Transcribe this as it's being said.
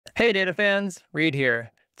Hey data fans, Reed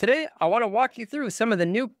here. Today, I want to walk you through some of the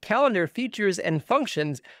new calendar features and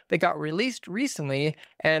functions that got released recently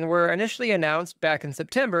and were initially announced back in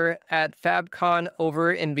September at FabCon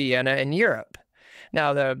over in Vienna in Europe.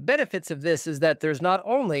 Now, the benefits of this is that there's not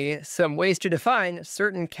only some ways to define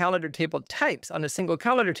certain calendar table types on a single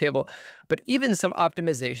calendar table, but even some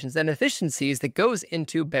optimizations and efficiencies that goes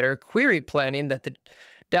into better query planning that the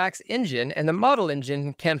DAX engine and the model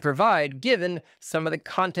engine can provide, given some of the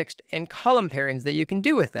context and column pairings that you can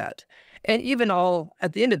do with that. And even all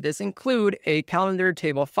at the end of this include a calendar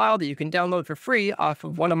table file that you can download for free off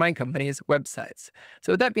of one of my company's websites.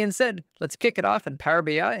 So with that being said, let's kick it off in Power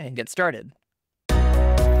BI and get started.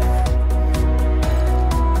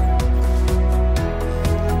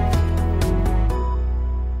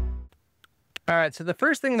 All right, so the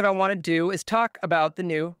first thing that I want to do is talk about the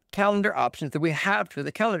new calendar options that we have for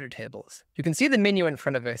the calendar tables. You can see the menu in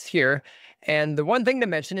front of us here. And the one thing to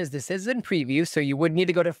mention is this is in preview, so you would need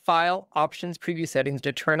to go to File, Options, Preview Settings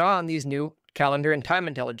to turn on these new calendar and time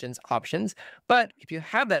intelligence options. But if you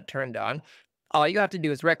have that turned on, all you have to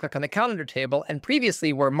do is right-click on the calendar table, and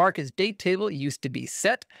previously where Mark as Date Table used to be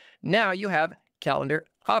set, now you have Calendar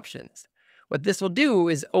Options. What this will do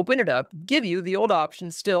is open it up, give you the old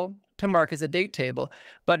options still to mark as a date table,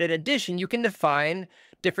 but in addition, you can define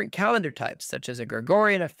different calendar types, such as a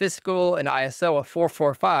Gregorian, a fiscal, an ISO, a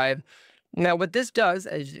 445. Now, what this does,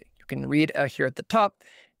 as you can read here at the top,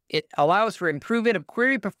 it allows for improvement of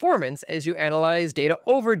query performance as you analyze data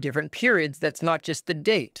over different periods. That's not just the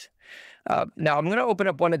date. Now, I'm going to open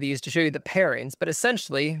up one of these to show you the pairings, but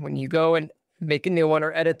essentially, when you go and make a new one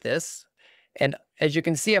or edit this, and as you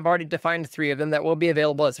can see, I've already defined 3 of them that will be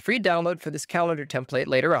available as a free download for this calendar template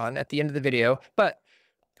later on at the end of the video. But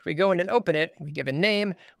if we go in and open it, we give a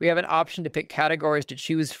name, we have an option to pick categories to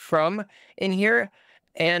choose from in here.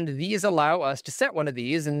 And these allow us to set one of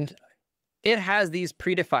these, and it has these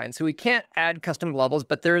predefined. So we can't add custom levels,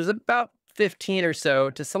 but there's about 15 or so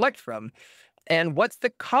to select from. And what's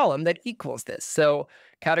the column that equals this? So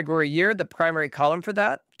category year, the primary column for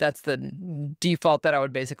that, that's the default that I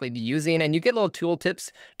would basically be using. And you get little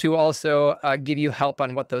tooltips to also give you help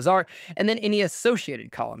on what those are. And then any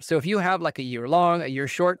associated columns. So if you have like a year long, a year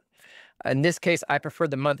short, in this case, I prefer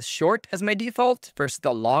the month short as my default versus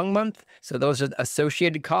the long month. So those are the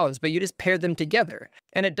associated columns, but you just pair them together.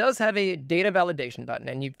 And it does have a data validation button.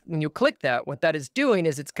 And when you click that, what that is doing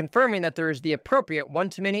is it's confirming that there is the appropriate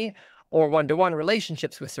one-to-many or one-to-one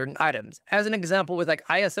relationships with certain items. As an example, with like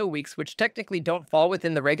ISO weeks, which technically don't fall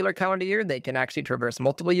within the regular calendar year, they can actually traverse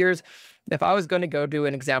multiple years. If I was going to go do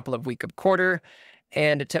an example of week of quarter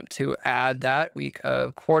and attempt to add that week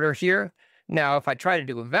of quarter here, now if I try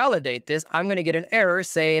to validate this, I'm going to get an error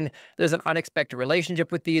saying there's an unexpected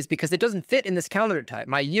relationship with these because it doesn't fit in this calendar type.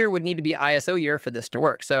 My year would need to be ISO year for this to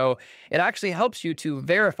work. So it actually helps you to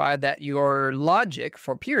verify that your logic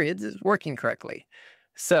for periods is working correctly.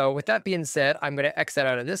 So with that being said, I'm going to exit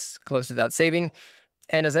out of this, close without saving.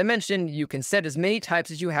 And as I mentioned, you can set as many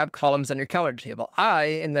types as you have columns on your calendar table.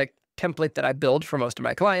 In the template that I build for most of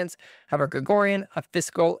my clients, have a Gregorian, a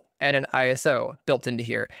fiscal, and an ISO built into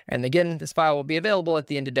here. And again, this file will be available at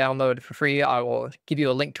the end to download for free. I will give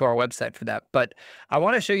you a link to our website for that. But I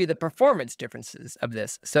want to show you the performance differences of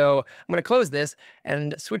this. So I'm going to close this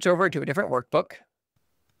and switch over to a different workbook.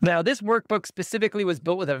 Now, this workbook specifically was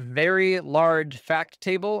built with a very large fact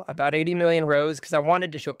table, about 80 million rows, because I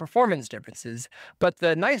wanted to show performance differences. But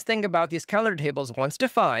the nice thing about these calendar tables, once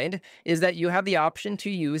defined, is that you have the option to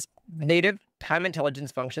use native time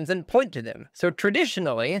intelligence functions and point to them. So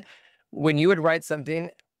traditionally, when you would write something,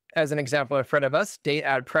 as an example in front of us, date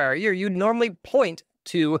add prior year, you'd normally point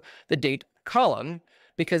to the date column,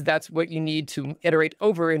 because that's what you need to iterate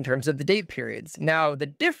over in terms of the date periods. Now, the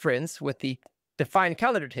difference with the defined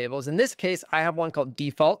calendar tables. In this case, I have one called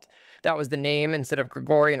default. That was the name instead of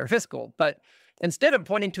Gregorian or fiscal. But instead of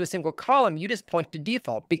pointing to a single column, you just point to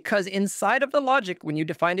default, because inside of the logic, when you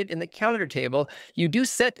define it in the calendar table, you do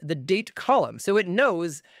set the date column. So it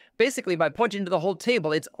knows basically by pointing to the whole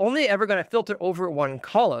table, it's only ever going to filter over one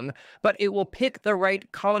column, but it will pick the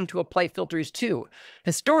right column to apply filters to.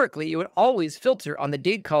 Historically, it would always filter on the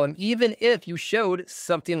date column, even if you showed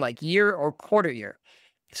something like year or quarter year.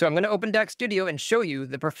 So I'm going to open DAX Studio and show you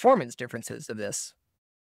the performance differences of this.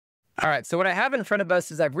 All right, so what I have in front of us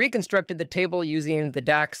is I've reconstructed the table using the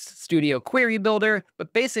DAX Studio Query Builder,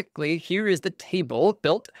 but basically here is the table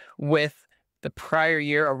built with the prior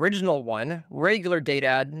year original one, regular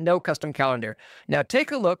DATEADD, no custom calendar. Now take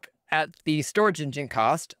a look at the storage engine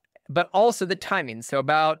cost, but also the timing. So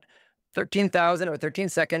about 13,000 or 13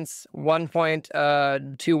 seconds,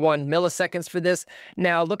 1.21 milliseconds for this.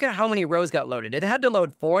 Now look at how many rows got loaded. It had to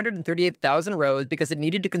load 438,000 rows because it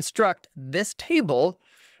needed to construct this table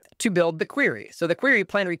to build the query. So the query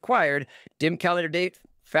plan required dim calendar date,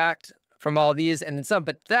 fact from all these, and then some,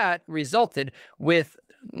 but that resulted with,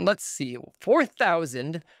 let's see,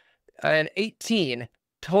 4,018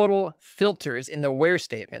 total filters in the where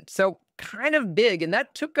statement. So kind of big, and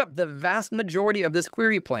that took up the vast majority of this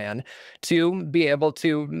query plan to be able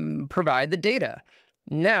to provide the data.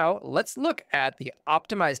 Now, let's look at the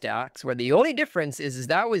optimized DAX, where the only difference is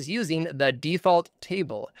that was using the default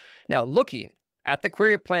table. Now, looking at the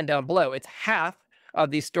query plan down below, it's half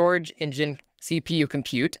of the storage engine CPU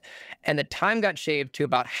compute, and the time got shaved to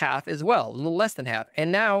about half as well, a little less than half.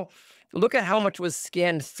 And now, look at how much was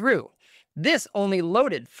scanned through. This only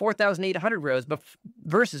loaded 4,800 rows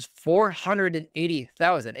versus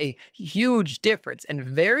 480,000, a huge difference. And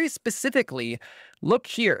very specifically, look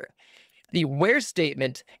here. The where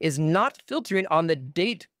statement is not filtering on the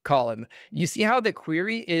date column. You see how the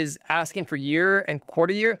query is asking for year and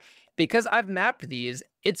quarter year? Because I've mapped these,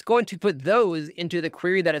 it's going to put those into the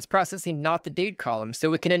query that it's processing, not the date column.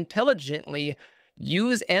 So it can intelligently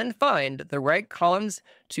use and find the right columns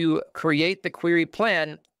to create the query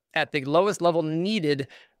plan at the lowest level needed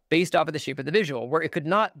based off of the shape of the visual, where it could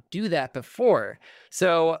not do that before.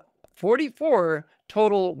 So 44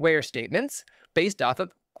 total where statements based off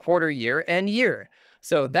of quarter, year, and year.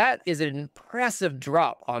 So that is an impressive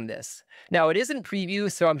drop on this. Now, it isn't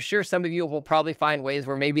preview, so I'm sure some of you will probably find ways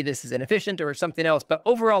where maybe this is inefficient or something else, but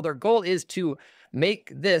overall, their goal is to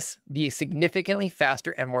make this be significantly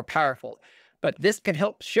faster and more powerful. But this can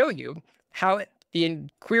help show you how the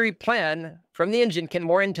query plan from the engine can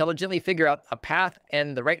more intelligently figure out a path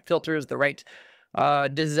and the right filters, the right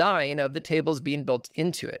design of the tables being built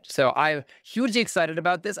into it. So I'm hugely excited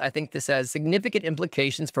about this. I think this has significant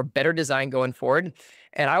implications for better design going forward.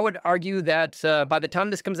 And I would argue that by the time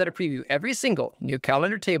this comes out of preview, every single new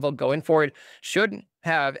calendar table going forward should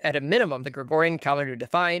have, at a minimum, the Gregorian calendar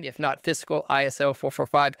defined, if not fiscal ISO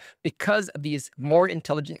 445, because of these more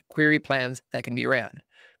intelligent query plans that can be ran.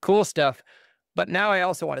 Cool stuff. But now I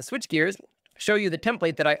also want to switch gears, show you the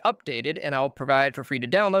template that I updated and I'll provide for free to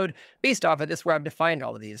download based off of this, where I've defined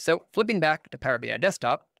all of these. So flipping back to Power BI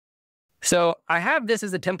Desktop. So I have this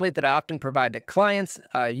as a template that I often provide to clients.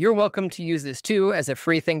 You're welcome to use this too as a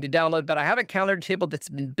free thing to download, but I have a calendar table that's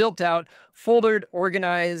been built out, foldered,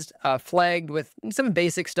 organized, flagged with some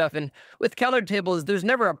basic stuff. And with calendar tables, there's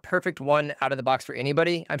never a perfect one out of the box for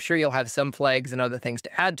anybody. I'm sure you'll have some flags and other things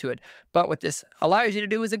to add to it, but what this allows you to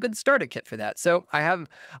do is a good starter kit for that. So I have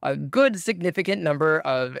a good significant number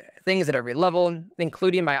of things at every level,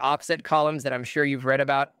 including my offset columns that I'm sure you've read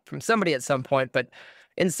about from somebody at some point, but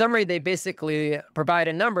in summary, they basically provide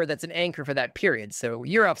a number that's an anchor for that period. So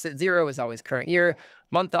year offset 0 is always current year.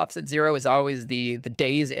 Month offset 0 is always the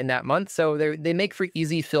days in that month. So they make for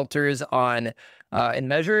easy filters on in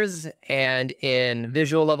measures and in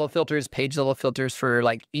visual level filters, page level filters for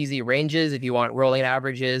like easy ranges if you want rolling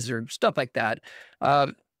averages or stuff like that.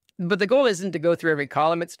 But the goal isn't to go through every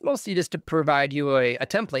column. It's mostly just to provide you a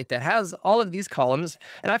template that has all of these columns.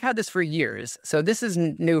 And I've had this for years. So this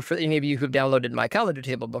isn't new for any of you who've downloaded my calendar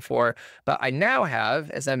table before. But I now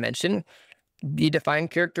have, as I mentioned, the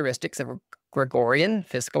defined characteristics of Gregorian,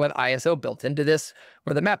 fiscal, and ISO built into this,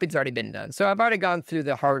 where the mapping's already been done. So I've already gone through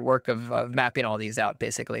the hard work of mapping all these out,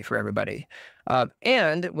 basically, for everybody.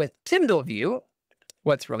 And with Tyndall View,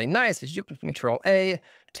 what's really nice is you can Control-A,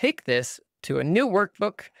 take this to a new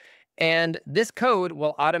workbook, and this code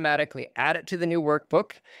will automatically add it to the new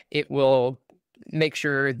workbook. It will make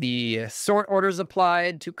sure the sort order is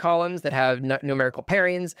applied to columns that have numerical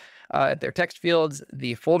pairings, their text fields,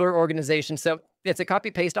 the folder organization. So it's a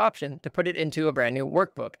copy-paste option to put it into a brand new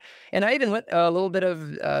workbook. And I even went a little bit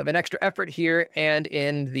of an extra effort here, and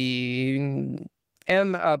in the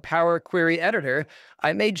Power Query Editor,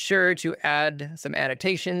 I made sure to add some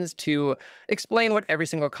annotations to explain what every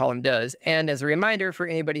single column does. And as a reminder for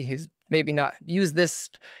anybody who's maybe not used this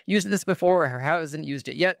before or hasn't used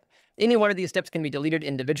it yet, any one of these steps can be deleted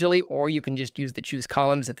individually, or you can just use the choose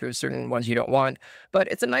columns if there's certain ones you don't want. But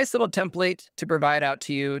it's a nice little template to provide out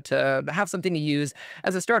to you to have something to use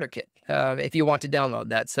as a starter kit if you want to download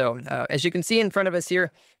that. So as you can see in front of us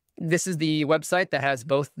here, this is the website that has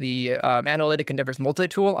both the analytic endeavors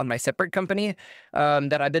multi-tool on my separate company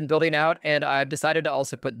that I've been building out. And I've decided to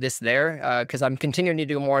also put this there because I'm continuing to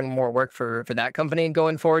do more and more work for that company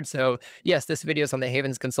going forward. So yes, this video is on the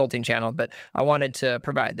Havens Consulting channel, but I wanted to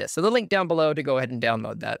provide this. So the link down below to go ahead and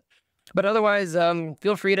download that. But otherwise,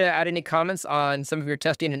 feel free to add any comments on some of your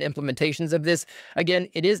testing and implementations of this. Again,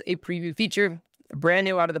 it is a preview feature, brand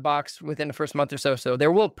new out of the box within the first month or so. So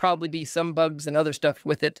there will probably be some bugs and other stuff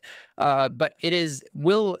with it, but it is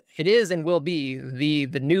and will be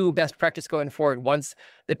the new best practice going forward once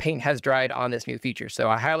the paint has dried on this new feature. So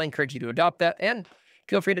I highly encourage you to adopt that, and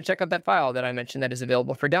feel free to check out that file that I mentioned that is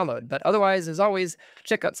available for download. But otherwise, as always,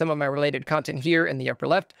 check out some of my related content here in the upper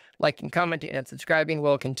left. Liking, commenting, and subscribing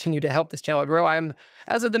will continue to help this channel grow.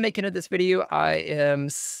 As of the making of this video, I am,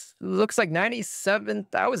 looks like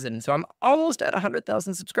 97,000. So I'm almost at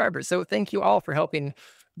 100,000 subscribers. So thank you all for helping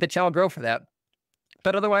the channel grow for that.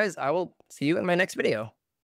 But otherwise, I will see you in my next video.